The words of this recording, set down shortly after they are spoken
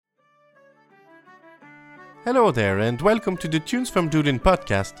Hello there, and welcome to the Tunes from Doolin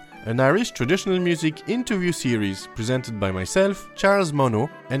podcast, an Irish traditional music interview series presented by myself, Charles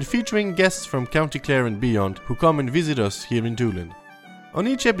Monod, and featuring guests from County Clare and beyond who come and visit us here in Doolin. On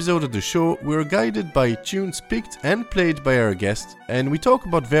each episode of the show, we are guided by tunes picked and played by our guests, and we talk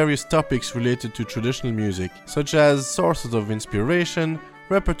about various topics related to traditional music, such as sources of inspiration,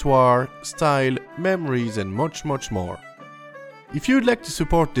 repertoire, style, memories, and much, much more. If you'd like to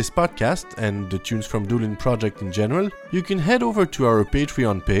support this podcast and the Tunes from Doolin project in general, you can head over to our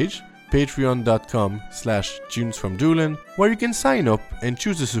Patreon page, patreon.com/tunesfromdoolin, where you can sign up and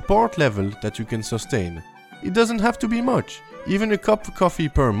choose a support level that you can sustain. It doesn't have to be much. Even a cup of coffee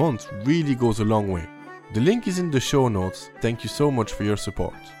per month really goes a long way. The link is in the show notes. Thank you so much for your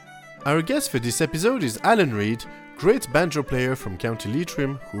support. Our guest for this episode is Alan Reid, great banjo player from County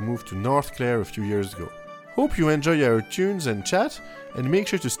Leitrim who moved to North Clare a few years ago. Hope you enjoy our tunes and chat, and make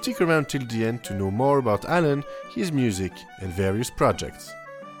sure to stick around till the end to know more about Alan, his music, and various projects.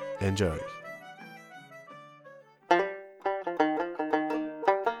 Enjoy.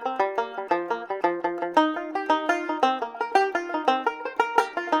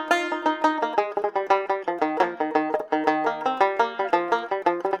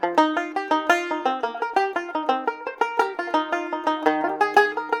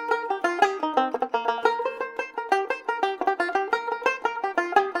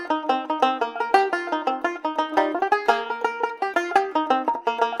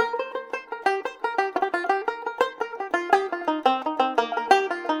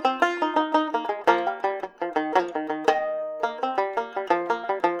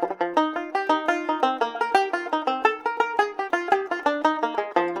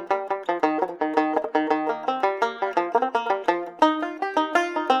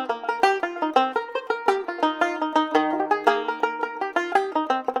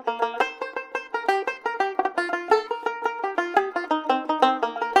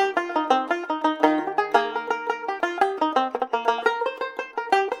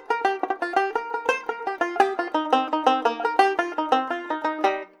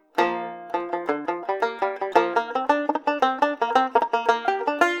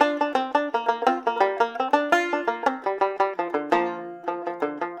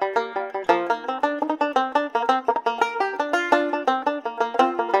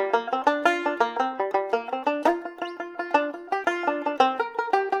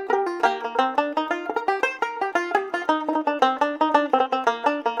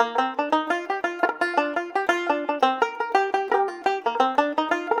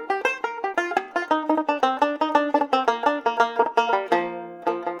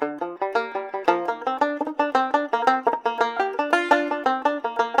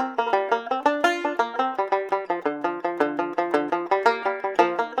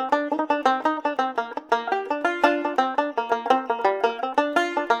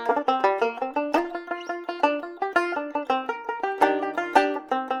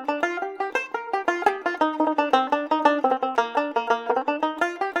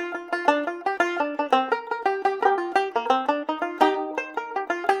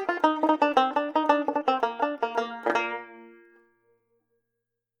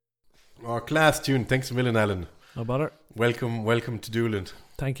 Class tune. Thanks a million, Alan. No bother. Welcome to Doolin.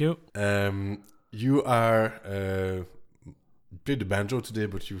 Thank you. You are played the banjo today,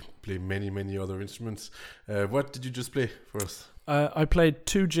 but you play many other instruments. What did you just play for us? I played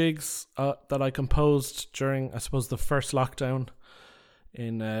two jigs that I composed during, I suppose, the first lockdown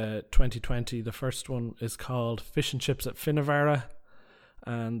in 2020. The first one is called Fish and Chips at Finnevara,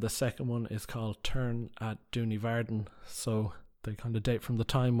 and the second one is called Turn at Dooney Varden. So they kind of date from the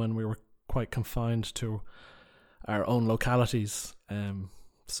time when we were quite confined to our own localities,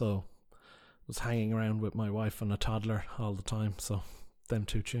 so was hanging around with my wife and a toddler all the time, so them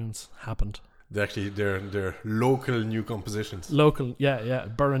two tunes happened. They're local new compositions. Local, yeah,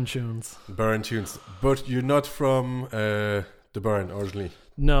 Burren tunes. But you're not from the Burren originally.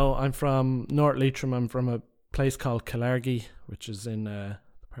 No, I'm from North Leitrim. I'm from a place called Killargy, which is in the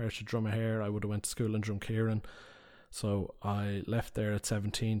parish of Drumahare. I would have went to school in Drumkeeran. So I left there at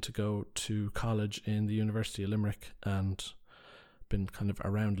 17 to go to college in the University of Limerick and been kind of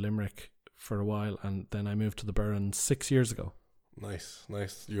around Limerick for a while, and then I moved to the Burren 6 years ago. Nice.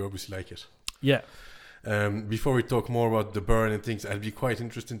 You obviously like it. Yeah. Before we talk more about the Burren and things, I'd be quite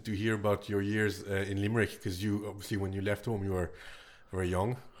interested to hear about your years in Limerick, because you obviously, when you left home, you were very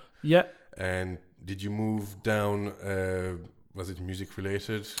young. Yeah. And did you move down, was it music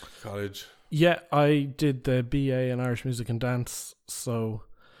related, college? Yeah, I did the BA in Irish Music and Dance, so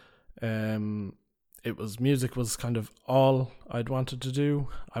music was kind of all I'd wanted to do.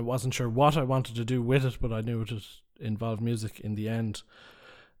 I wasn't sure what I wanted to do with it, but I knew it would involve music in the end.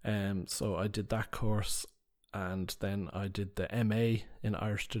 So I did that course, and then I did the MA in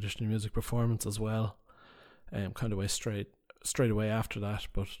Irish Traditional Music Performance as well. Kind of way straight away after that.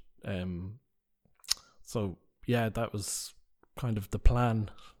 But so yeah, that was kind of the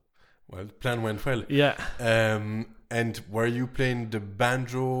plan. Well, the plan went well. Yeah. And were you playing the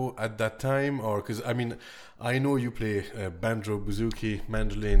banjo at that time, or because I know you play banjo, bouzouki,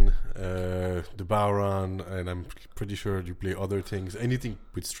 mandolin, the bowron, and I'm pretty sure you play other things, anything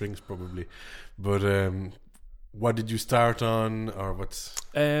with strings probably. But what did you start on, or what's?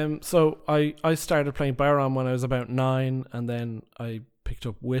 So I started playing bowron when I was about 9, and then I picked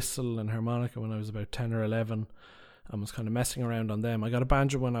up whistle and harmonica when I was about 10 or 11, and was kind of messing around on them. I got a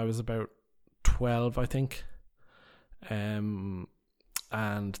banjo when I was about 12, I think. And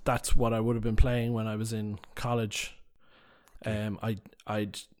that's what I would have been playing when I was in college.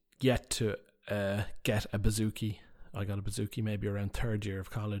 I'd yet to get a bouzouki. I got a bouzouki maybe around 3rd year of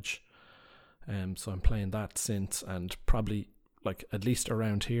college. So I'm playing that since, and probably like at least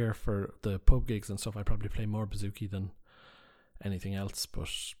around here for the pub gigs and stuff, I probably play more bouzouki than anything else. But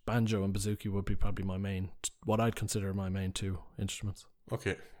banjo and bouzouki would be probably my main, what I'd consider my main 2 instruments.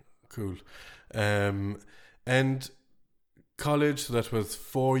 Okay, cool. And college, so that was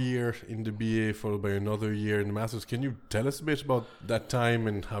 4 year in the BA followed by another year in the masters. Can you tell us a bit about that time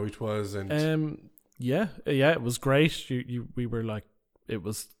and how it was? And yeah, it was great. We were like, it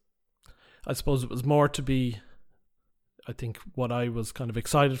was, I suppose it was more to be, I think what I was kind of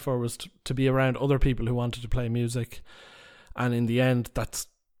excited for was to be around other people who wanted to play music, and in the end, that's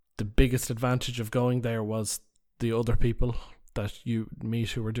the biggest advantage of going there, was the other people that you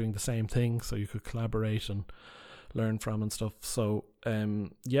meet who were doing the same thing, so you could collaborate and learn from and stuff. So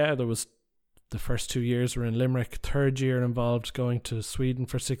there was, the first 2 years were in Limerick. 3rd year involved going to Sweden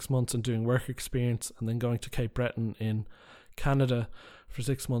for 6 months and doing work experience, and then going to Cape Breton in Canada for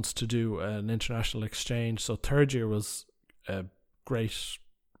 6 months to do an international exchange. So 3rd year was great.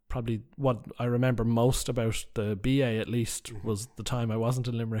 Probably what I remember most about the BA, at least, was the time I wasn't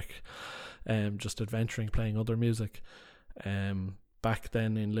in Limerick, just adventuring, playing other music. Back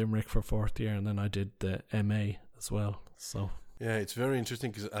then in Limerick for 4th year, and then I did the MA as well. So yeah, it's very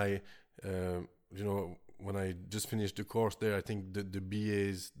interesting because I, when I just finished the course there, I think the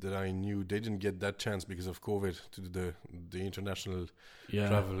BAs that I knew, they didn't get that chance because of COVID to do the international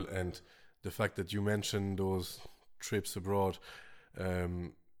travel, and the fact that you mentioned those trips abroad.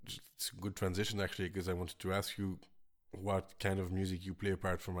 It's a good transition actually, because I wanted to ask you what kind of music you play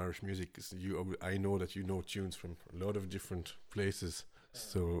apart from Irish music. 'Cause I know that you know tunes from a lot of different places.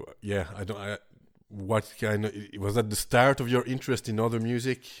 So yeah, what kind of, was that the start of your interest in other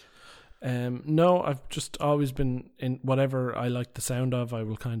music? No, I've just always been in whatever I like the sound of, I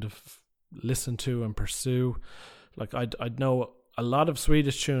will kind of listen to and pursue. Like I'd know a lot of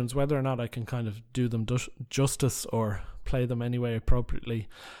Swedish tunes, whether or not I can kind of do them justice or play them anyway appropriately.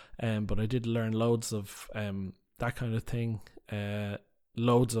 But I did learn loads of that kind of thing.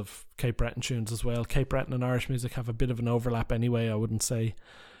 Loads of Cape Breton tunes as well. Cape Breton and Irish music have a bit of an overlap anyway. I wouldn't say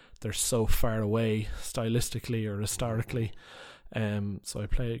they're so far away stylistically or historically. So I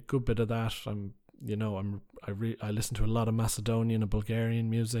play a good bit of that. I listen to a lot of Macedonian and Bulgarian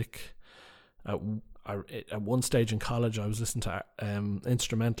music. At one stage in college, I was listening to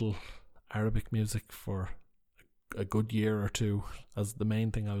instrumental Arabic music for a good year or 2 as the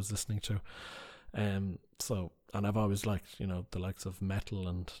main thing I was listening to. And I've always liked, the likes of metal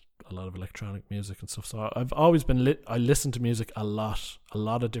and a lot of electronic music and stuff. So I've always been I listen to music a lot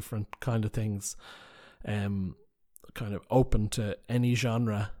of different kind of things, kind of open to any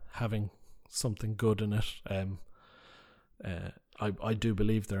genre having something good in it. I do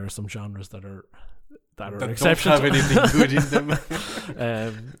believe there are some genres that are exceptions. Don't have anything good in them.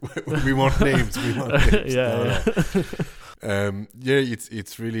 We want names. Yeah.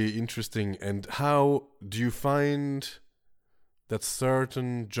 It's really interesting. And how do you find that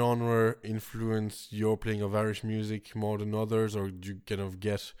certain genre influence your playing of Irish music more than others, or do you kind of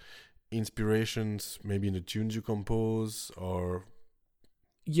get inspirations maybe in the tunes you compose? Or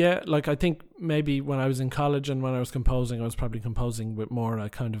yeah, like I think maybe when I was in college and when I was composing, I was probably composing with more a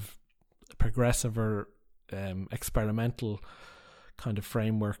kind of progressive or experimental kind of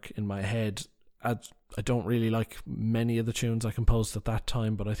framework in my head. I don't really like many of the tunes I composed at that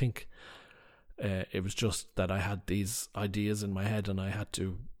time, but I think it was just that I had these ideas in my head and I had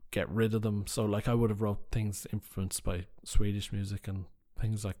to get rid of them. So like I would have wrote things influenced by Swedish music and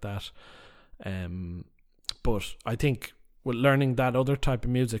things like that. But I think with learning that other type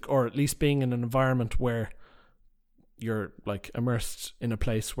of music, or at least being in an environment where you're like immersed in a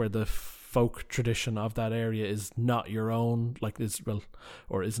place where the folk tradition of that area is not your own, like is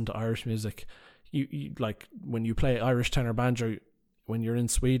or isn't Irish music. You like when you play Irish tenor banjo, when you're in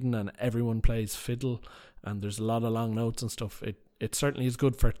Sweden and everyone plays fiddle and there's a lot of long notes and stuff, it certainly is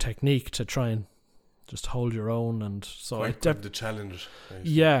good for technique to try and just hold your own. And so the challenge.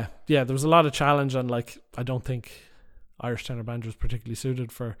 Yeah, there was a lot of challenge, and like I don't think Irish tenor banjo is particularly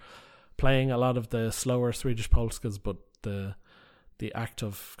suited for playing a lot of the slower Swedish polskas, but the act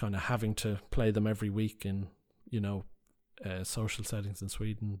of kind of having to play them every week in, social settings in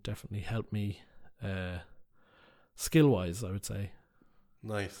Sweden definitely helped me skill wise, I would say.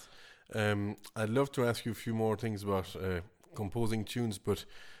 Nice. I'd love to ask you a few more things about composing tunes, but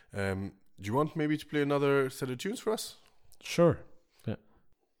do you want maybe to play another set of tunes for us? Sure. Yeah.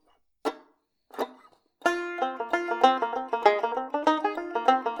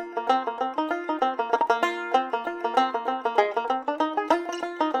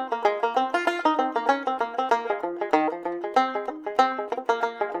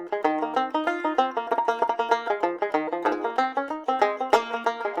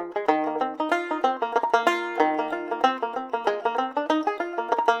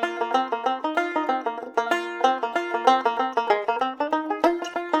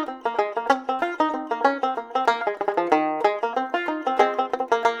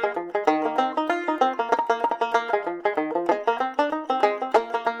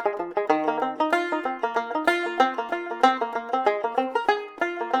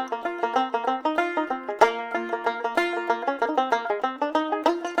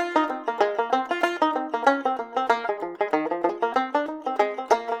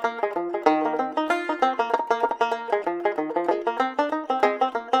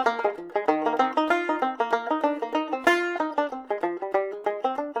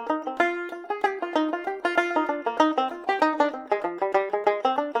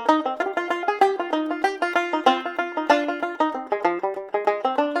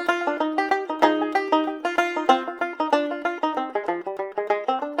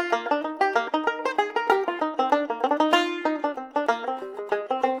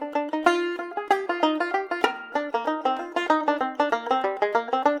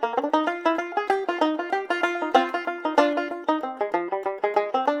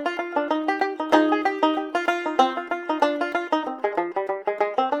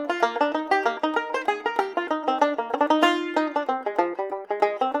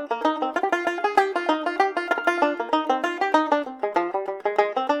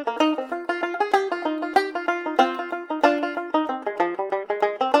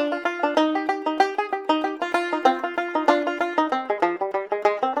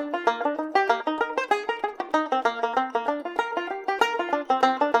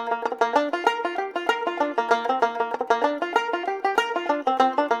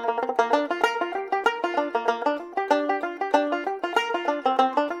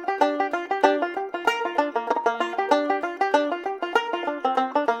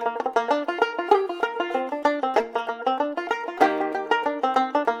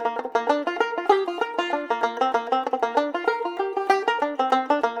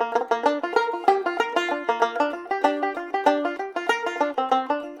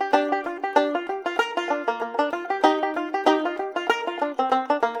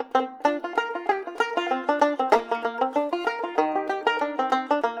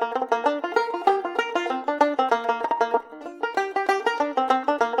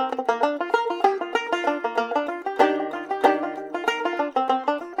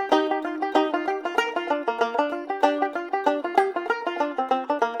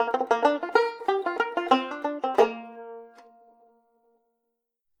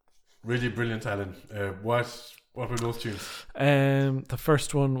 Really brilliant, Alan. What were those tunes? The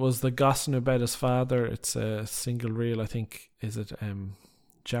first one was the Gossan Ubedda's Father. It's a single reel, I think. Is it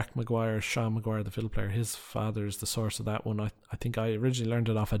Jack Maguire, Sean Maguire, the fiddle player? His father is the source of that one. I think I originally learned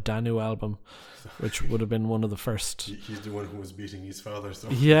it off a Danu album, which would have been one of the first. He's the one who was beating his father. So.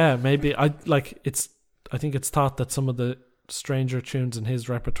 Yeah, maybe. I think it's thought that some of the stranger tunes in his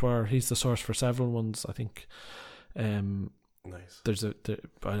repertoire, he's the source for several ones. I think. Nice.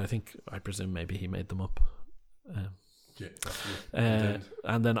 I presume maybe he made them up. Yeah, absolutely.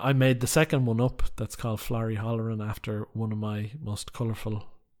 And then I made the second one up. That's called Florrie Holleran, after one of my most colourful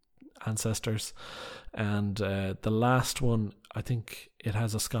ancestors. And the last one, I think it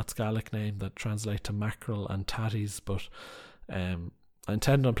has a Scots Gaelic name that translates to mackerel and tatties, but I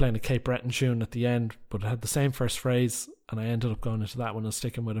intended on playing a Cape Breton tune at the end, but it had the same first phrase, and I ended up going into that one and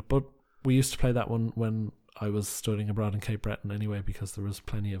sticking with it. But we used to play that one when I was studying abroad in Cape Breton anyway, because there was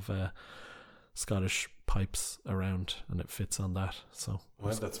plenty of Scottish pipes around, and it fits on that. So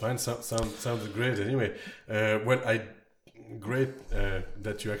well, that's fine. Sounds great. Anyway, great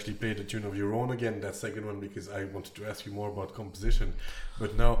that you actually played a tune of your own again. That second one, because I wanted to ask you more about composition,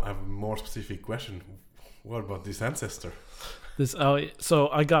 but now I have a more specific question. What about this ancestor? So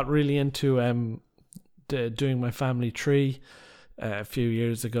I got really into doing my family tree a few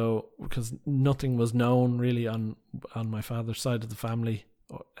years ago, because nothing was known really on my father's side of the family,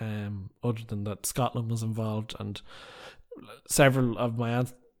 other than that Scotland was involved, and several of my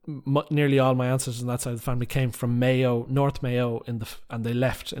nearly all my ancestors on that side of the family came from Mayo, North Mayo, and they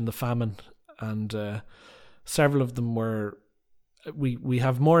left in the famine, and several of them were. We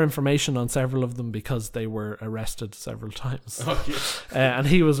have more information on several of them because they were arrested several times. Okay. And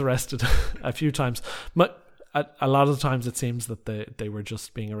he was arrested a few times. But a lot of the times it seems that they were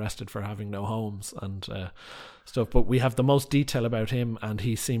just being arrested for having no homes and stuff. But we have the most detail about him, and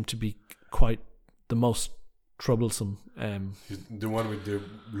he seemed to be quite the most troublesome. He's the one with the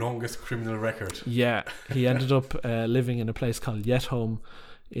longest criminal record. Yeah. He ended up living in a place called Yetholm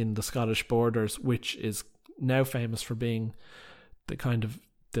in the Scottish borders, which is now famous for being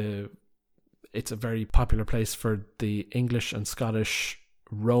it's a very popular place for the English and Scottish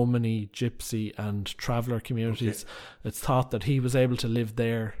Romany, Gypsy and traveller communities. Okay. It's thought that he was able to live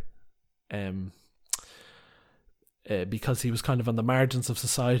there because he was kind of on the margins of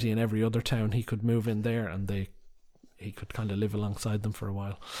society. In every other town he could move in there, and he could kind of live alongside them for a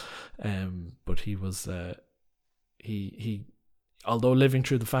while. But he was he although living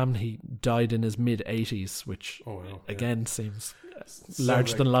through the famine, he died in his mid-80s, which again seems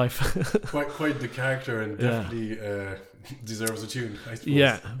larger than life. quite the character, and definitely deserves a tune, I suppose.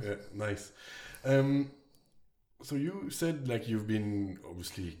 Yeah, nice. So you said you've been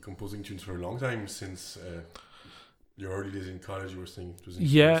obviously composing tunes for a long time, since your early days in college. You were saying it was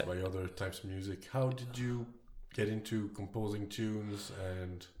influenced by other types of music. How did you get into composing tunes?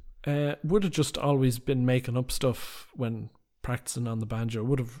 And would have just always been making up stuff when practicing on the banjo.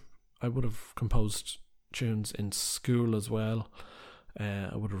 I would have composed tunes in school as well.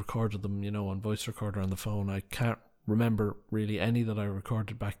 I would have recorded them, on voice recorder on the phone. I can't remember really any that I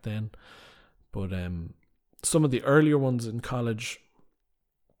recorded back then, but some of the earlier ones in college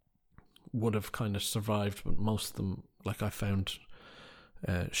would have kind of survived, but most of them, I found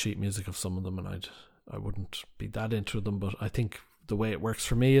sheet music of some of them, and I wouldn't be that into them. But I think the way it works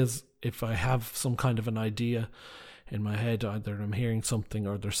for me is, if I have some kind of an idea in my head, either I'm hearing something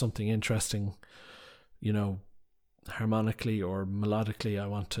or there's something interesting, harmonically or melodically I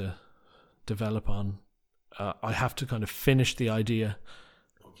want to develop on, I have to kind of finish the idea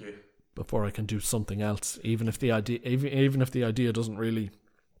before I can do something else, even if the idea doesn't really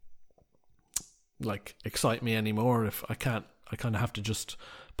excite me anymore. If I can't, I kind of have to just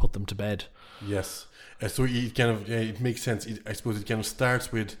put them to bed. Yes. So it kind of it makes sense. I suppose it kind of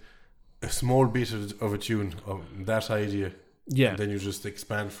starts with a small bit of a tune, of that idea, and then you just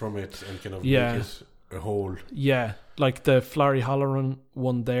expand from it and kind of make it a whole. Yeah, like the Florrie Halloran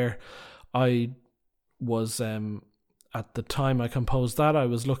one there, I was at the time I composed that, I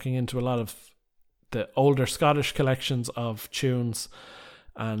was looking into a lot of the older Scottish collections of tunes,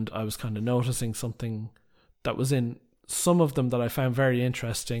 and I was kind of noticing something that was in some of them that I found very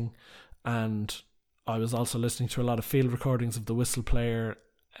interesting. And I was also listening to a lot of field recordings of the whistle player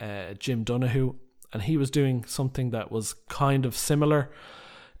Jim Donahue, and he was doing something that was kind of similar.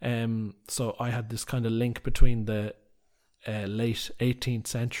 So I had this kind of link between the late 18th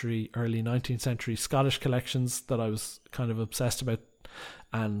century, early 19th century Scottish collections that I was kind of obsessed about,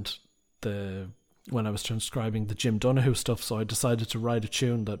 and when I was transcribing the Jim Donahue stuff. So I decided to write a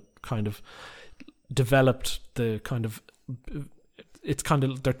tune that kind of developed the kind of, it's kind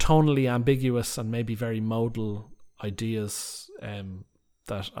of, they're tonally ambiguous and maybe very modal ideas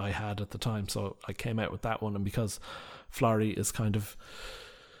that I had at the time. So I came out with that one, and because Florrie is kind of,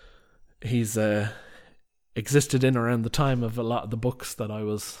 he's existed in around the time of a lot of the books that I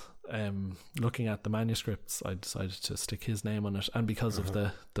was looking at, the manuscripts, I decided to stick his name on it, and because of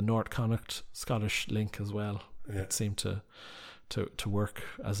the North Connacht Scottish link as well, it seemed to work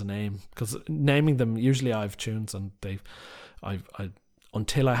as a name, because naming them, usually I have tunes and I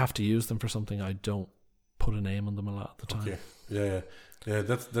until I have to use them for something, I don't put a name on them a lot of the time.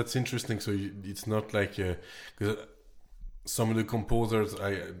 That's interesting. So it's not like because some of the composers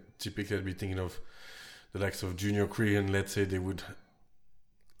I'd be thinking of the likes of Junior Crean, let's say, they would,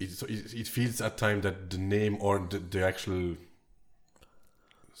 it feels at times that the name or the actual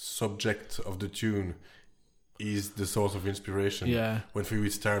subject of the tune is the source of inspiration. When for you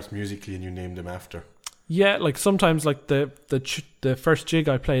it starts musically and you name them after. Yeah, like sometimes, like the first jig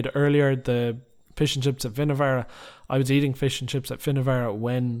I played earlier, the fish and chips at Finnevera, I was eating fish and chips at Finnevera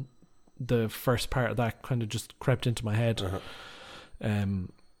when the first part of that kind of just crept into my head.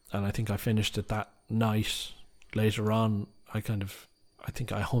 And I think I finished it that night. Later on, I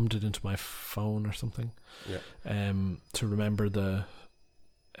think I hummed it into my phone or something. Yeah. To remember the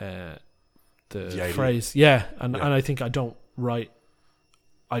idea. phrase. Yeah, and I think I don't write.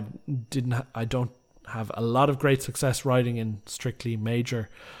 I don't have a lot of great success writing in strictly major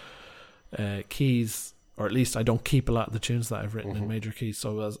keys, or at least I don't keep a lot of the tunes that I've written in major keys.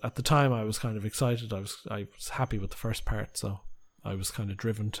 So at the time, I was kind of excited. I was happy with the first part, so I was kind of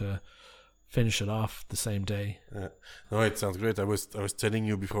driven to finish it off the same day. No, it sounds great. I was telling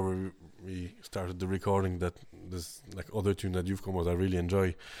you before we started the recording that there's like other tune that you've come out I really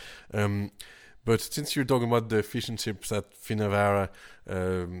enjoy. But since you're talking about the fish and chips at Finnevera,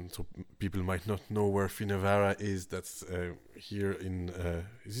 so people might not know where Finnevera is. That's here in.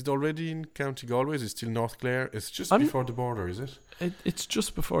 Is it already in County Galway? Is it still North Clare? It's just before the border, is it? It's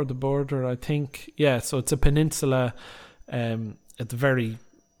just before the border, I think. Yeah, so it's a peninsula at the very,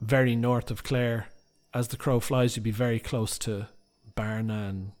 very north of Clare. As the crow flies, you'd be very close to Barna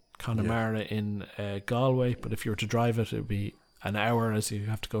and Connemara in Galway. But if you were to drive it would be an hour, as you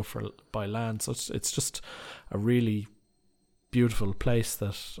have to go by land. So it's just a really beautiful place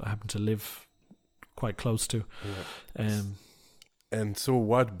that I happen to live quite close to. Yeah. And so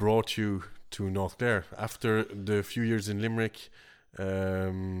what brought you to North Clare after the few years in Limerick?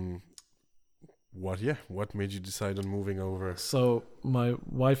 What made you decide on moving over? So my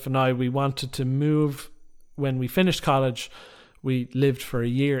wife and I, we wanted to move when we finished college. We lived for a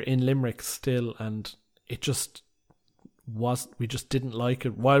year in Limerick still, and it just we just didn't like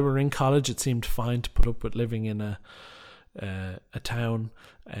it. While we were in college, it seemed fine to put up with living in a town.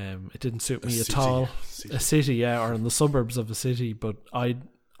 It didn't suit me at all. A city, yeah, or in the suburbs of a city. But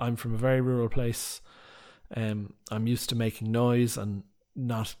I'm from a very rural place. I'm used to making noise and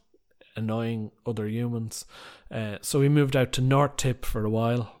not annoying other humans. So we moved out to North Tip for a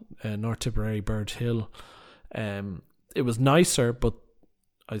while, North Tipperary, Bird Hill. It was nicer, but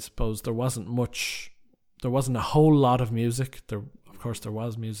I suppose there wasn't a whole lot of music. Of course there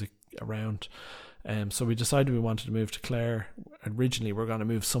was music around. So we decided we wanted to move to Clare. Originally we were going to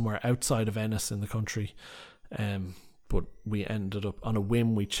move somewhere outside of Ennis in the country. But we ended up, on a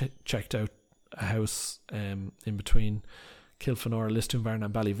whim, we checked out a house in between Kilfenora, Lisdoonvarna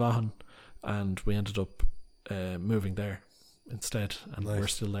and Ballyvaughan, and we ended up moving there instead, and we're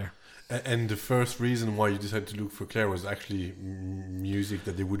still there. And the first reason why you decided to look for Clare was actually music,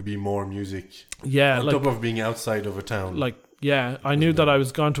 that there would be more music on top of being outside of a town. I knew that I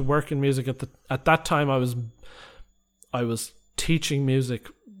was going to work in music at that time. I was teaching music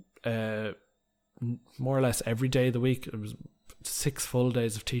more or less every day of the week. It was 6 full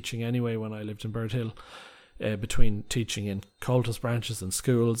days of teaching anyway when I lived in Bird Hill, between teaching in Coltus branches and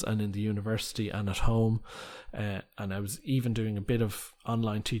schools and in the university and at home. And I was even doing a bit of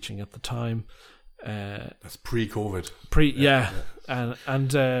online teaching at the time. That's pre-COVID. And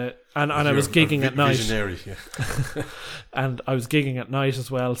I was gigging at night. Visionary, yeah. And I was gigging at night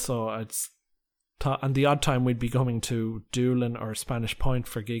as well, so and the odd time we'd be coming to Doolin or Spanish Point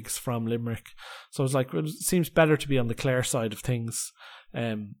for gigs from Limerick. So I was like, well, it seems better to be on the Clare side of things.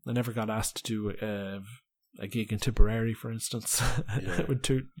 I never got asked to do a gig in Tipperary, for instance, with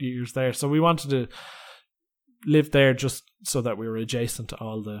 2 years there. So we wanted to live there just so that we were adjacent to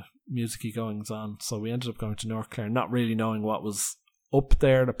all the music-y goings on. So we ended up going to North Clare, not really knowing what was up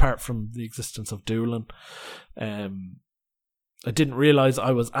there apart from the existence of Doolin. I didn't realise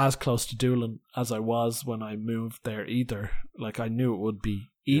I was as close to Doolin as I was when I moved there either. Like, I knew it would be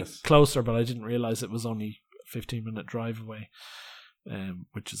closer, but I didn't realise it was only a 15-minute drive away.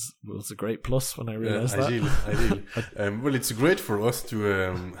 Which was a great plus when I realised that. Ideal. Well, it's great for us to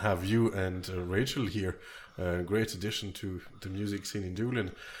have you and Rachel here. Great addition to the music scene in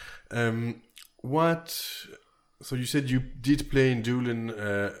Doolin. So you said you did play in Doolin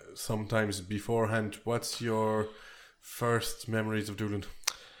sometimes beforehand. What's your first memories of Doolin?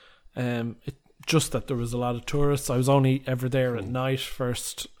 Just that there was a lot of tourists. I was only ever there at night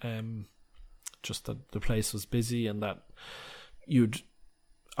first. Just that the place was busy, and that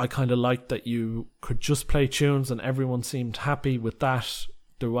I kind of liked that you could just play tunes and everyone seemed happy with that.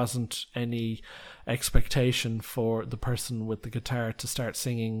 There wasn't any expectation for the person with the guitar to start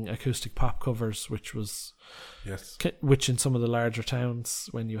singing acoustic pop covers, which in some of the larger towns,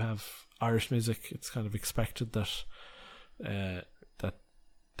 when you have Irish music, it's kind of expected that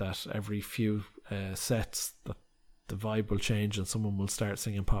every few sets that the vibe will change and someone will start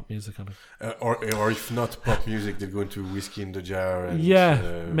singing pop music on it. Or if not pop music, they'll go into Whiskey in the Jar.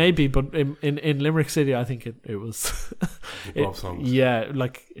 And, maybe, but in Limerick City, I think it was pop songs. Yeah,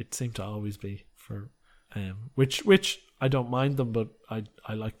 like it seemed to always be for which I don't mind them, but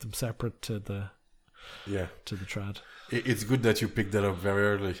I like them separate to the trad. It's good that you picked that up very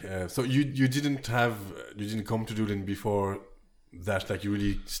early. So you didn't come to Doolin before that, like you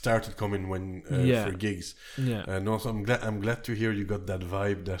really started coming when for gigs. No, so I'm glad to hear you got that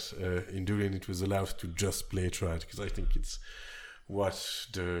vibe that in Doolin it was allowed to just play trad, because I think it's what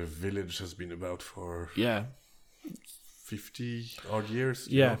the village has been about for 50 odd years.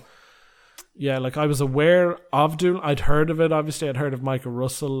 Yeah, like I was aware of Doolin. I'd heard of it, obviously. I'd heard of Michael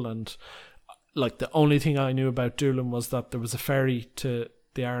Russell, and like the only thing I knew about Doolin was that there was a ferry to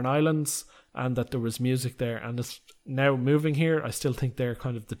the Aran Islands and that there was music there. And it's now moving here, I still think they're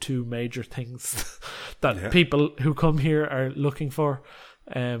kind of the two major things that people who come here are looking for.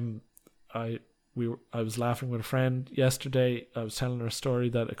 I was laughing with a friend yesterday. I was telling her a story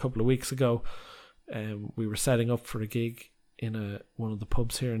that a couple of weeks ago we were setting up for a gig in one of the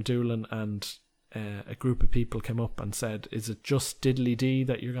pubs here in Doolin, and a group of people came up and said, "Is it just Diddly Dee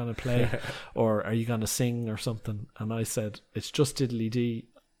that you're going to play, or are you going to sing or something?" And I said, "It's just Diddly Dee,"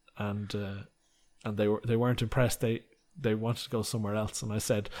 and they weren't impressed. They wanted to go somewhere else, and I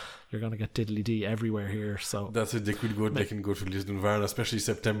said, "You're going to get Diddly Dee everywhere here." So that's it. They can go to Lisdonvarna, especially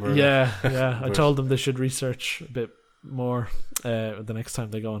September. Yeah. I told them they should research a bit more the next time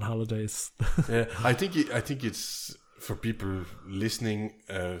they go on holidays. I think it's. For people listening,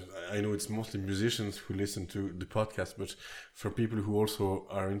 I know it's mostly musicians who listen to the podcast, but for people who also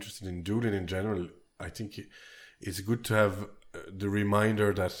are interested in Doolin in general, I think it's good to have the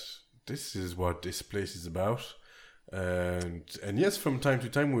reminder that this is what this place is about. And yes, from time to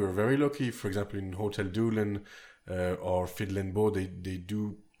time we were very lucky. For example, in Hotel Doolin or Fiddle and Bow, they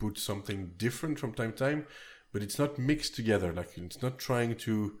do put something different from time to time, but it's not mixed together. Like it's not trying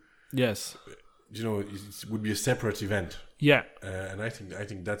to. Yes. It would be a separate event. Yeah. And I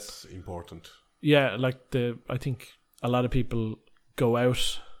think that's important. Yeah, like I think a lot of people go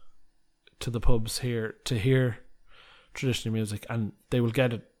out to the pubs here to hear traditional music, and they will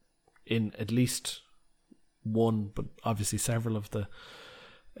get it in at least one, but obviously several of the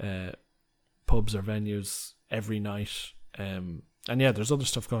pubs or venues every night. And there's other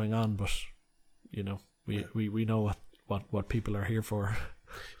stuff going on, but we know what people are here for.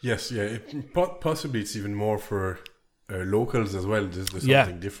 Yes, possibly it's even more for locals as well. There's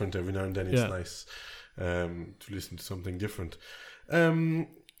something different every now and then. It's nice to listen to something different.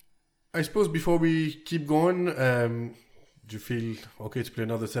 I suppose before we keep going, do you feel okay to play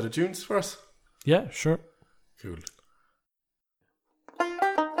another set of tunes for us? Yeah, sure. Cool.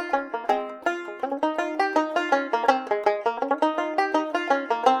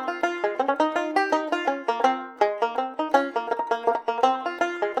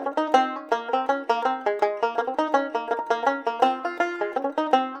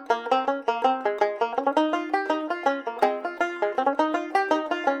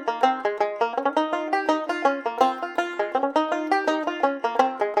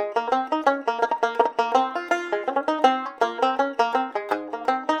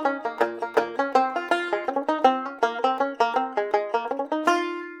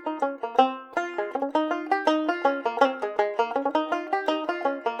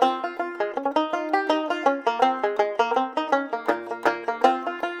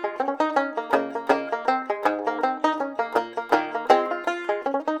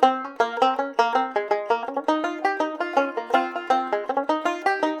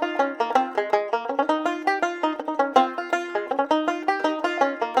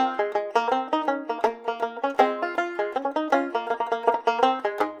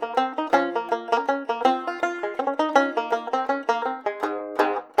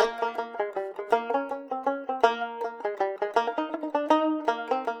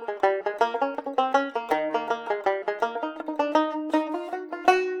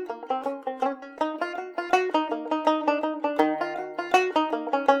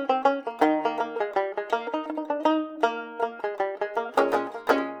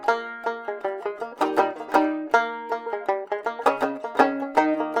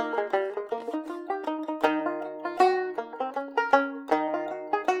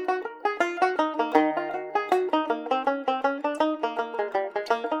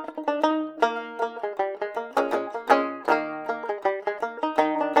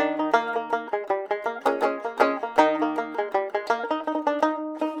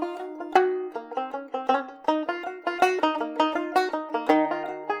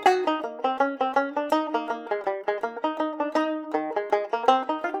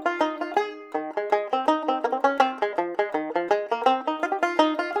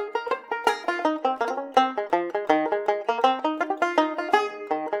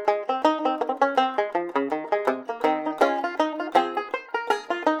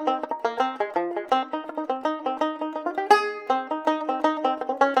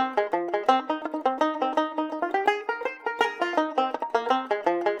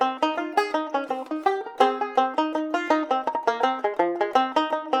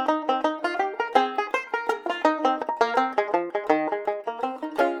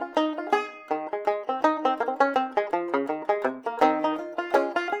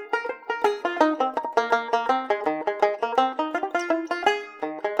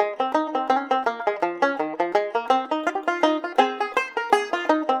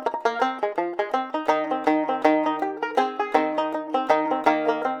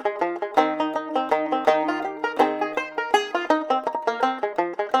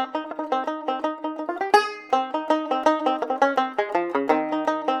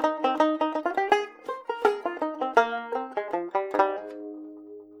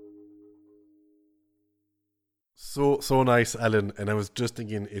 so nice, Alan. And I was just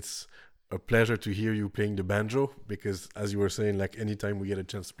thinking, it's a pleasure to hear you playing the banjo, because as you were saying, like anytime we get a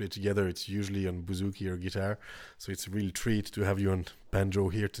chance to play together, it's usually on bouzouki or guitar. So it's a real treat to have you on banjo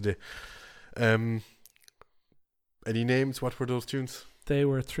here today. Any names? What were those tunes? They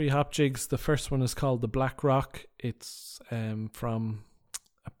were 3 hop jigs. The first one is called The Black Rock. It's from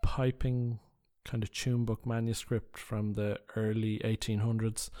a piping kind of tune book manuscript from the early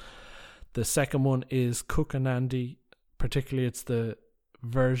 1800s. The second one is Cook and Andy. Particularly, it's the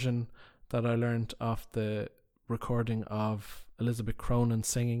version that I learned off the recording of Elizabeth Cronin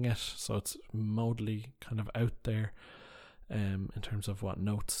singing it. So it's modally kind of out there in terms of what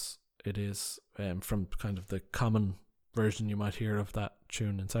notes it is, from kind of the common version you might hear of that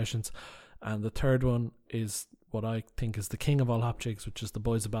tune in sessions. And the third one is what I think is the king of all hop jigs, which is The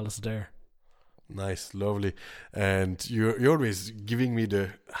Boys of Ballisadaire. Nice, lovely. And you're always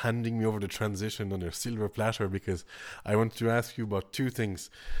handing me over the transition on a silver platter, because I want to ask you about 2 things.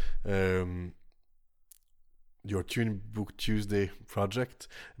 Your Tune Book Tuesday project,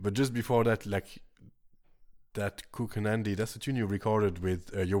 but just before that, like that Cook and Andy, that's the tune you recorded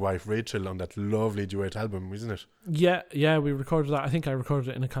with your wife Rachel on that lovely duet album, isn't it? Yeah, we recorded that. I think I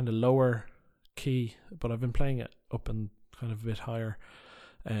recorded it in a kind of lower key, but I've been playing it up and kind of a bit higher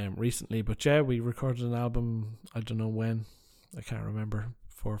recently. But yeah, we recorded an album, I don't know when, I can't remember,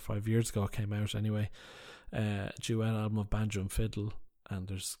 4 or 5 years ago it came out anyway. Duet album of banjo and fiddle, and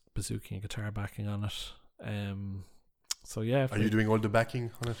there's bouzouki and guitar backing on it. So yeah. Are you doing all the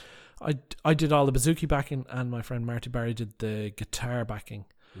backing on it? I did all the bouzouki backing, and my friend Marty Barry did the guitar backing.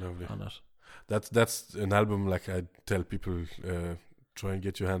 Lovely. On it. That's an album, like I tell people, try and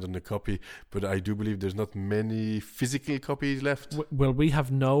get your hand on a copy, but I do believe there's not many physical copies left. Well, we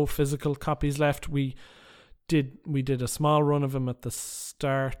have no physical copies left. We did a small run of them at the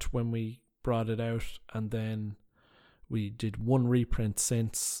start when we brought it out, and then we did 1 reprint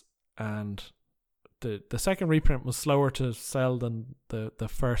since, and the second reprint was slower to sell than the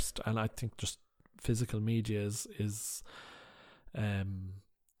first, and I think just physical media is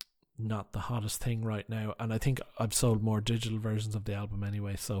not the hottest thing right now, and I think I've sold more digital versions of the album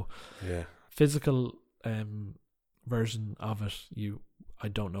anyway, so yeah, physical version of it, I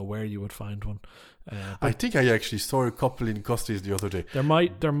don't know where you would find one. I think I actually saw a couple in Custies the other day.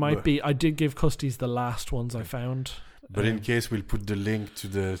 There might be. I did give Custies the last ones I found. But in case, we'll put the link to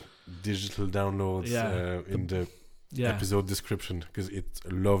the digital downloads in the episode description, because it's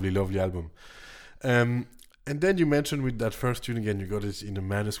a lovely, lovely album. And then you mentioned with that first tune again, you got it in a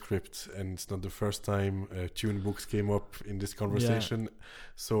manuscript, and it's not the first time tune books came up in this conversation. Yeah.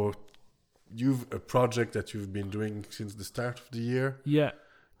 So you've a project that you've been doing since the start of the year. Yeah.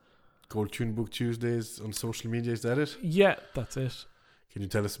 Called Tune Book Tuesdays on social media, is that it? Yeah, that's it. Can you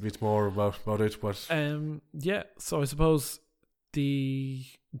tell us a bit more about it? What? Yeah, so I suppose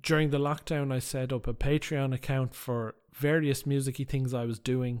during the lockdown I set up a Patreon account for various music-y things I was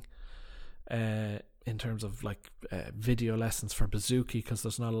doing, in terms of like video lessons for bouzouki, because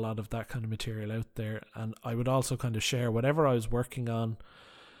there's not a lot of that kind of material out there, and I would also kind of share whatever I was working on,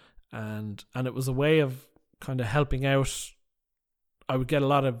 and it was a way of kind of helping out. I would get a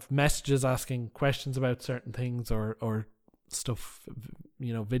lot of messages asking questions about certain things or stuff,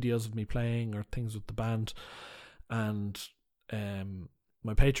 videos of me playing or things with the band, and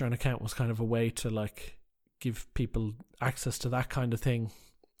my Patreon account was kind of a way to like give people access to that kind of thing,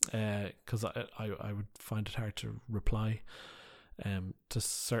 because I would find it hard to reply to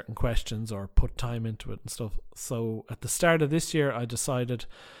certain questions or put time into it and stuff. So at the start of this year I decided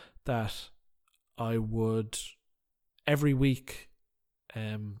that I would every week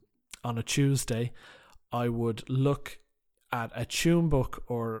on a Tuesday I would look at a tune book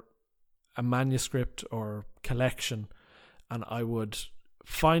or a manuscript or collection, and I would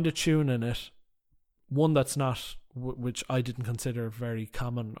find a tune in it, one that's not, which I didn't consider very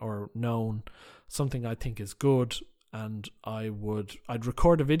common or known, something I think is good, and I'd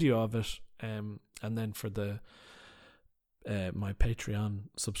record a video of it, and then for my Patreon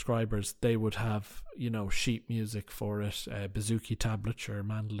subscribers, they would have sheet music for it, bouzouki tablature,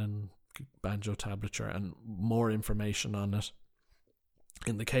 mandolin, banjo tablature, and more information on it.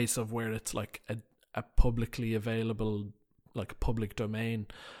 In the case of where it's like a publicly available, like a public domain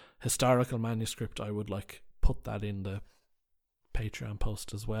historical manuscript, I would like put that in the Patreon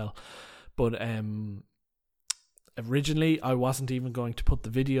post as well. But originally I wasn't even going to put the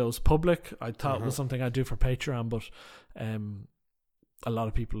videos public. I thought it was something I'd do for Patreon, but a lot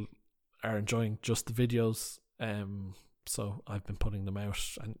of people are enjoying just the videos, so I've been putting them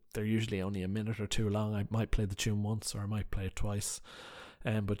out, and they're usually only a minute or two long. I might play the tune once or I might play it twice,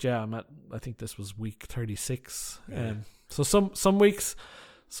 But yeah, I think this was week 36. So some weeks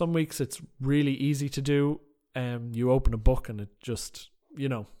it's really easy to do. You open a book and it just,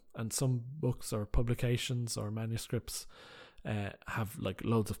 and some books or publications or manuscripts have like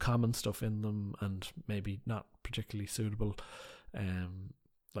loads of common stuff in them and maybe not particularly suitable.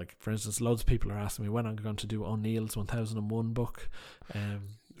 Like for instance, loads of people are asking me when I'm going to do O'Neill's 1001 book.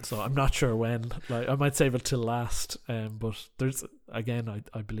 So I'm not sure when. Like I might save it till last. But there's again,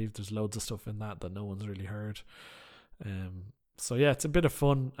 I believe there's loads of stuff in that no one's really heard. So yeah, it's a bit of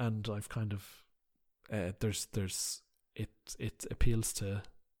fun, and I've kind of it appeals to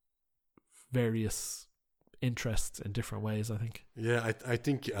various interests in different ways, I think. Yeah, I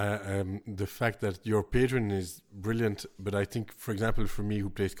think the fact that your Patreon is brilliant, but I think, for example, for me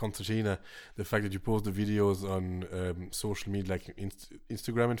who plays Concertina, the fact that you post the videos on social media like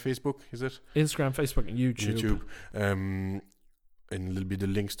Instagram and Facebook, is it? Instagram, Facebook, and YouTube. And a little bit the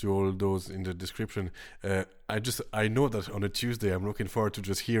links to all those in the description. I know that on a Tuesday I'm looking forward to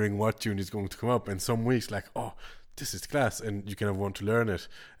just hearing what tune is going to come up, and some weeks like, oh, this is class, and you kind of want to learn it,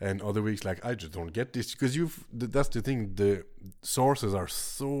 and other weeks like, I just don't get this, because that's the thing, the sources are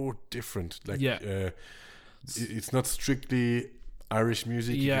so different. Like it's not strictly Irish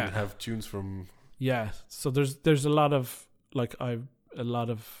music. You can have tunes from so there's a lot of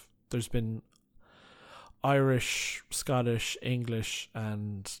there's been Irish, Scottish, English,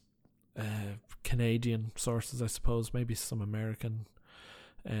 and Canadian sources, I suppose, maybe some American.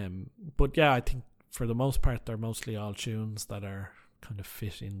 But yeah, I think for the most part they're mostly all tunes that are kind of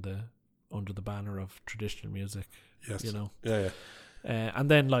fit under the banner of traditional music. Yes. And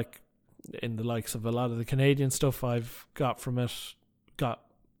then like in the likes of a lot of the Canadian stuff I've got from it,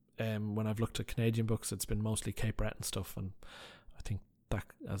 when I've looked at Canadian books, it's been mostly Cape Breton stuff, and I think that,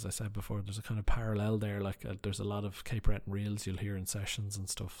 as I said before, there's a kind of parallel there. Like there's a lot of Cape Breton reels you'll hear in sessions and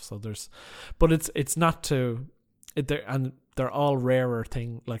stuff. So but it's not to it, and they're all rarer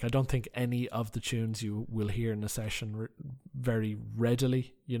thing. Like I don't think any of the tunes you will hear in a session very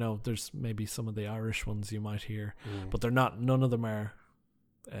readily. There's maybe some of the Irish ones you might hear, but they're not. None of them are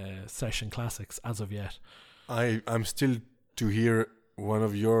session classics as of yet. I'm still to hear one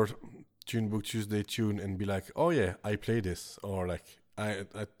of your Tune Book Tuesday tune and be like, oh yeah, I play this, or like I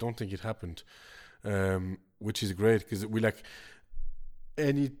don't think it happened, which is great, because we like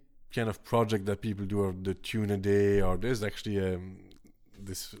any kind of project that people do, or the tune a day, or there's actually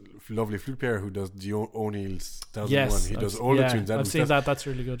this lovely flute player who does the O'Neill's 1001. Yes, he does all the tunes. I've seen that. That's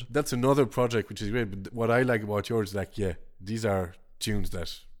really good. That's another project which is great. But what I like about yours is like, these are tunes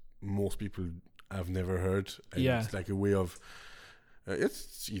that most people have never heard, and it's like a way of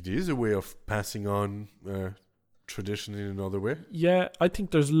it is a way of passing on tradition in another way. Yeah, I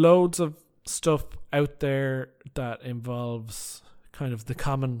think there's loads of stuff out there that involves kind of the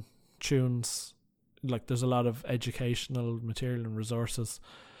common tunes. Like there's a lot of educational material and resources,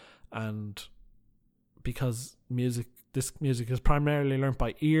 and because this music is primarily learnt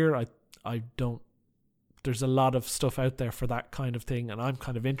by ear, I don't. There's a lot of stuff out there for that kind of thing, and I'm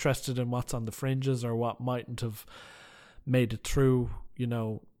kind of interested in what's on the fringes or what mightn't have made it through.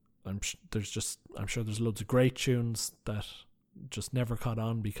 I'm sure there's loads of great tunes that just never caught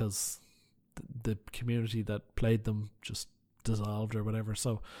on because the community that played them just dissolved or whatever.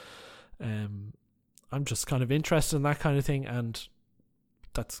 So I'm just kind of interested in that kind of thing, and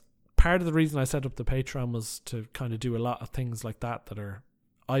that's part of the reason I set up the Patreon, was to kind of do a lot of things like that are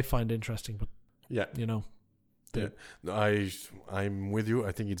I find interesting. But I'm with you.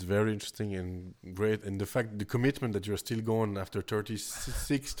 I think it's very interesting and great, and the commitment that you're still going after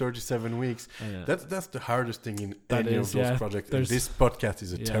 37 weeks, that's the hardest thing in any of those projects. And this podcast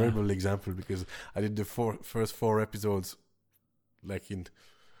is a terrible example, because I did the first 4 episodes like in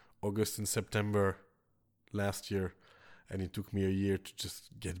August and September last year, and it took me a year to just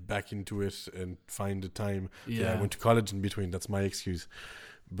get back into it and find the time. I went to college in between, that's my excuse.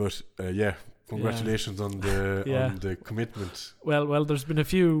 But congratulations on the commitment. Well, there's been a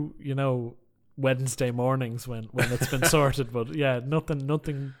few, Wednesday mornings when it's been sorted, but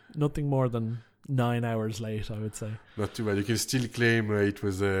nothing more than 9 hours late, I would say. Not too bad. You can still claim it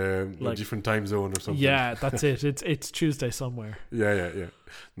was a different time zone or something. Yeah, that's it. It's Tuesday somewhere. Yeah.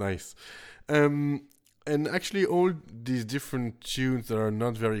 Nice. And actually, all these different tunes that are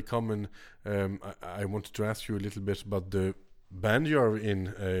not very common, I wanted to ask you a little bit about the band you're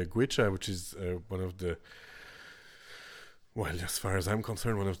in, Guicha, which is one of the, as far as I'm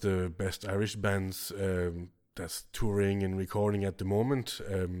concerned, one of the best Irish bands that's touring and recording at the moment.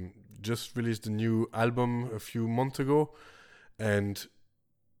 Just released a new album a few months ago, and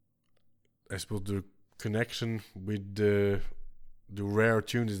I suppose the connection with the the rare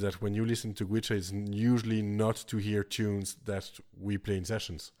tunes is that when you listen to Guicha, it's usually not to hear tunes that we play in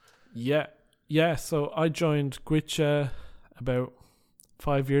sessions. Yeah. So I joined Guicha about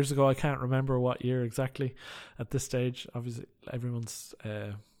 5 years ago. I can't remember what year exactly at this stage. Obviously, everyone's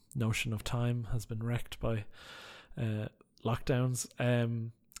notion of time has been wrecked by lockdowns.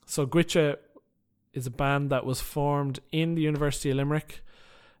 So Guicha is a band that was formed in the University of Limerick.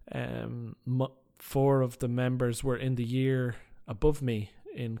 4 of the members were in the year above me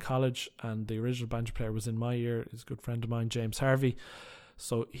in college, and the original banjo player was in my year. He's a good friend of mine, James Harvey.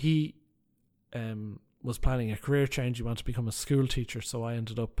 So he was planning a career change. He wanted to become a school teacher, so I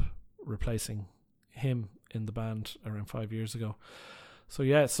ended up replacing him in the band around 5 years ago. So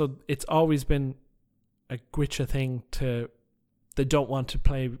yeah, so it's always been a Guicha thing they don't want to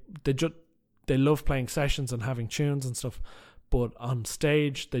play, they love playing sessions and having tunes and stuff, but on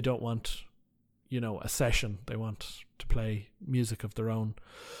stage they don't want, a session. They want to play music of their own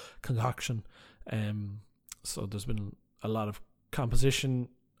concoction. So there's been a lot of composition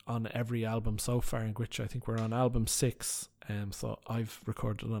on every album so far in Guicha. I think we're on album 6, so I've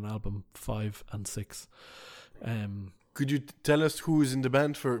recorded on album 5 and 6. Could you tell us who is in the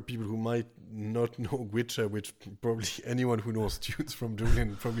band for people who might not know Guicha, which probably anyone who knows tunes from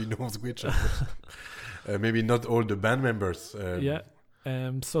Dublin probably knows Guicha, but maybe not all the band members.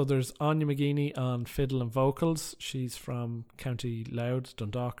 So there's Anya McGeaney on fiddle and vocals. She's from County Louth,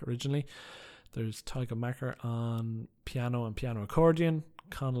 Dundalk originally. There's Tyga Macker on piano and piano accordion,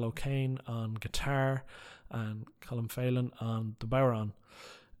 Conal O'Kane on guitar, and Colin Phelan on the bodhrán.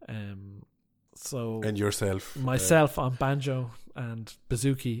 And yourself. Myself on banjo and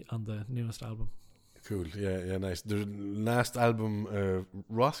bouzouki on the newest album. Cool, yeah, nice. The last album,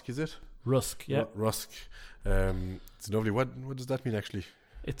 Rusk, is it? Rusk, yeah. Rusk. It's lovely. What does that mean actually?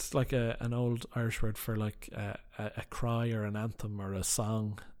 It's like an old Irish word for like a cry or an anthem or a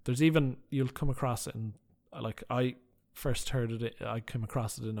song. There's even, you'll come across it in, like I first heard it, I came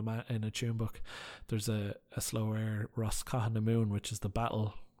across it in a tune book. There's a slow air, Ross Cahan na Moon, which is the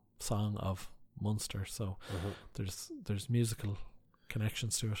battle song of Munster. So there's musical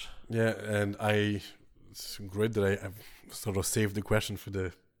connections to it. Yeah, and it's great that I have sort of saved the question for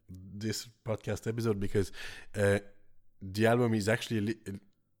this podcast episode, because the album is actually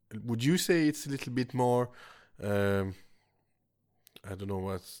would you say it's a little bit more I don't know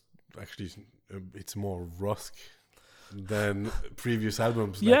what's actually it's more Rusk than previous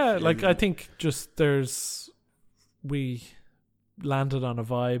albums? I think just we landed on a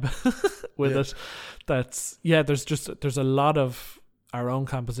vibe with it there's a lot of our own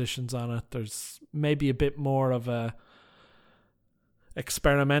compositions on it. There's maybe a bit more of a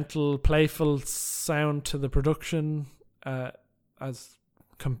experimental, playful sound to the production, as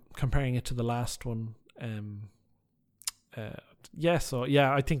comparing it to the last one. I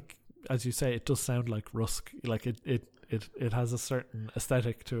think, as you say, it does sound like Rusk. Like it has a certain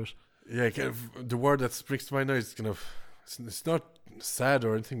aesthetic to it. Yeah, kind of, the word that springs to mind now is kind of, it's not sad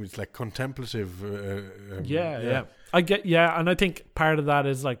or anything, it's like contemplative. I get, and I think part of that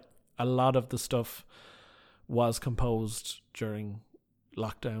is like a lot of the stuff was composed during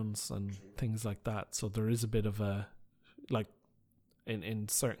lockdowns and things like that, so there is a bit of a, like, in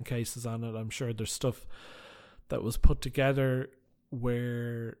certain cases on it, I'm sure there's stuff that was put together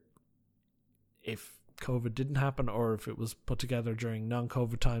where if COVID didn't happen, or if it was put together during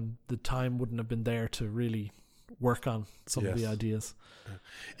non-COVID time, the time wouldn't have been there to really work on some of the ideas.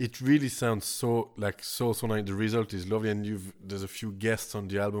 It really sounds so nice. The result is lovely, and there's a few guests on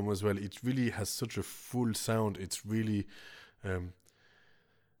the album as well. It really has such a full sound. It's really kind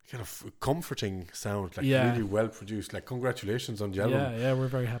of comforting sound, like really well produced. Like, congratulations on the album. Yeah, we're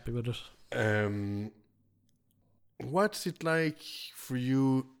very happy with it. What's it like for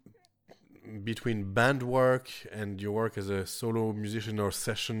you between band work and your work as a solo musician or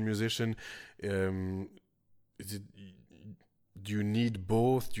session musician? Do you need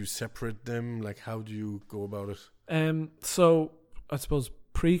both? Do you separate them? Like, how do you go about it? So I suppose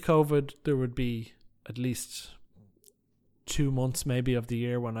pre-COVID there would be at least 2 months maybe of the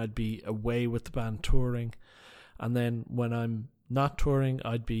year when I'd be away with the band touring, and then when I'm not touring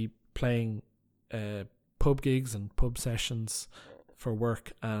I'd be playing pub gigs and pub sessions for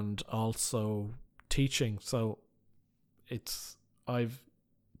work, and also teaching. So I've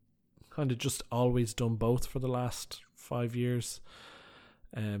kind of just always done both for the last 5 years.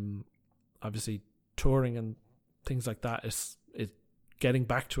 Obviously touring and things like that is getting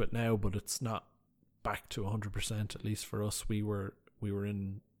back to it now, but it's not back to 100%, at least for us. We were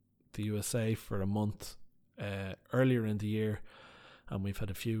in the USA for a month earlier in the year, and we've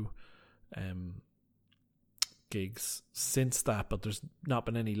had a few gigs since that, but there's not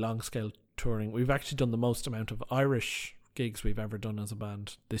been any long scale touring. We've actually done the most amount of Irish gigs we've ever done as a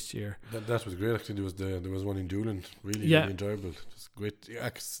band this year. That was great. Actually, there was one in Doolin, really enjoyable. It was great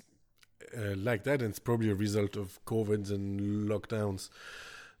acts like that, and it's probably a result of COVID and lockdowns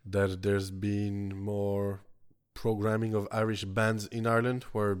that there's been more programming of Irish bands in Ireland,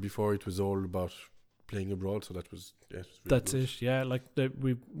 where before it was all about playing abroad. So that was really that's good. it. Yeah, like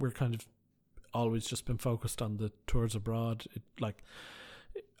we're kind of always just been focused on the tours abroad.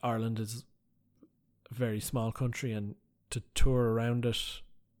 Ireland is a very small country, and to tour around it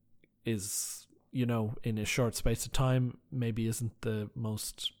is, in a short space of time, maybe isn't the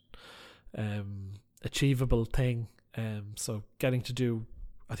most achievable thing. So getting to do,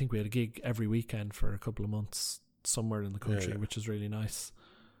 I think we had a gig every weekend for a couple of months somewhere in the country, which is really nice.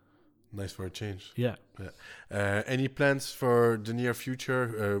 Nice for a change. Yeah. Any plans for the near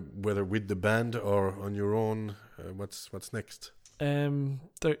future, whether with the band or on your own? What's next?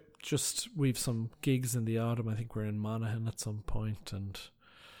 We've some gigs in the autumn. I think we're in Monaghan at some point, and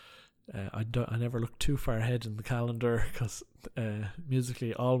I never look too far ahead in the calendar because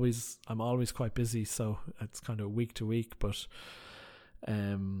musically I'm always quite busy, so it's kind of week to week. But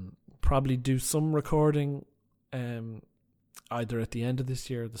probably do some recording either at the end of this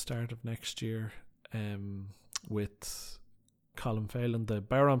year or the start of next year with Colin Phelan, the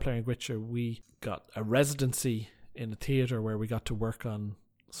bodhrán player in Gwitcher. We got a residency in a theatre where we got to work on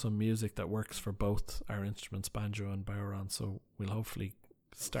some music that works for both our instruments, banjo and bodhrán, so we'll hopefully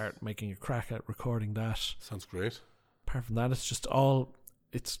start making a crack at recording that. Sounds great. Apart from that,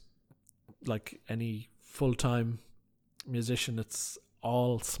 it's like any full-time musician, it's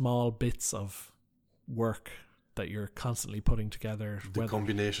all small bits of work that you're constantly putting together. The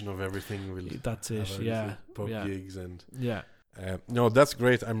combination of everything will. That's it. Yeah. Pub gigs and. Yeah. No, that's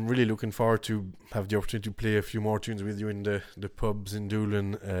great. I'm really looking forward to have the opportunity to play a few more tunes with you in the pubs in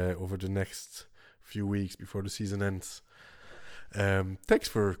Doolin over the next few weeks before the season ends. Thanks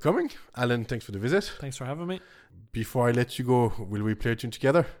for coming, Alan. Thanks for the visit. Thanks for having me. Before I let you go, will we play a tune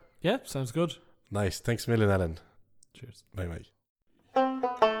together? Yeah, sounds good. Nice. Thanks a million, Alan. Cheers. Bye.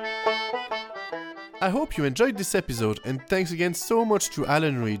 I hope you enjoyed this episode, and thanks again so much to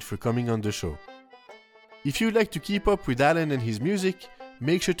Alan Reid for coming on the show. If you'd like to keep up with Alan and his music,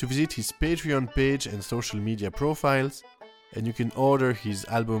 make sure to visit his Patreon page and social media profiles, and you can order his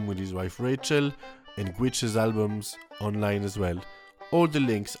album with his wife Rachel and Gwitch's albums online as well. All the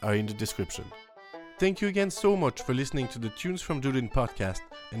links are in the description. Thank you again so much for listening to the Tunes from Doolin podcast,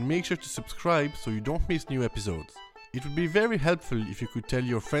 and make sure to subscribe so you don't miss new episodes. It would be very helpful if you could tell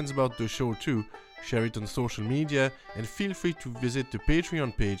your friends about the show too, share it on social media, and feel free to visit the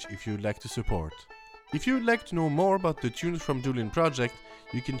Patreon page if you would like to support. If you would like to know more about the Tunes from Doolin project,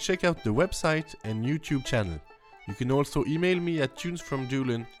 you can check out the website and YouTube channel. You can also email me at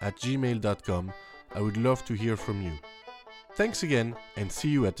tunesfromdoolin@gmail.com. I would love to hear from you. Thanks again, and see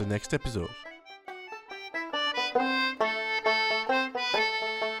you at the next episode.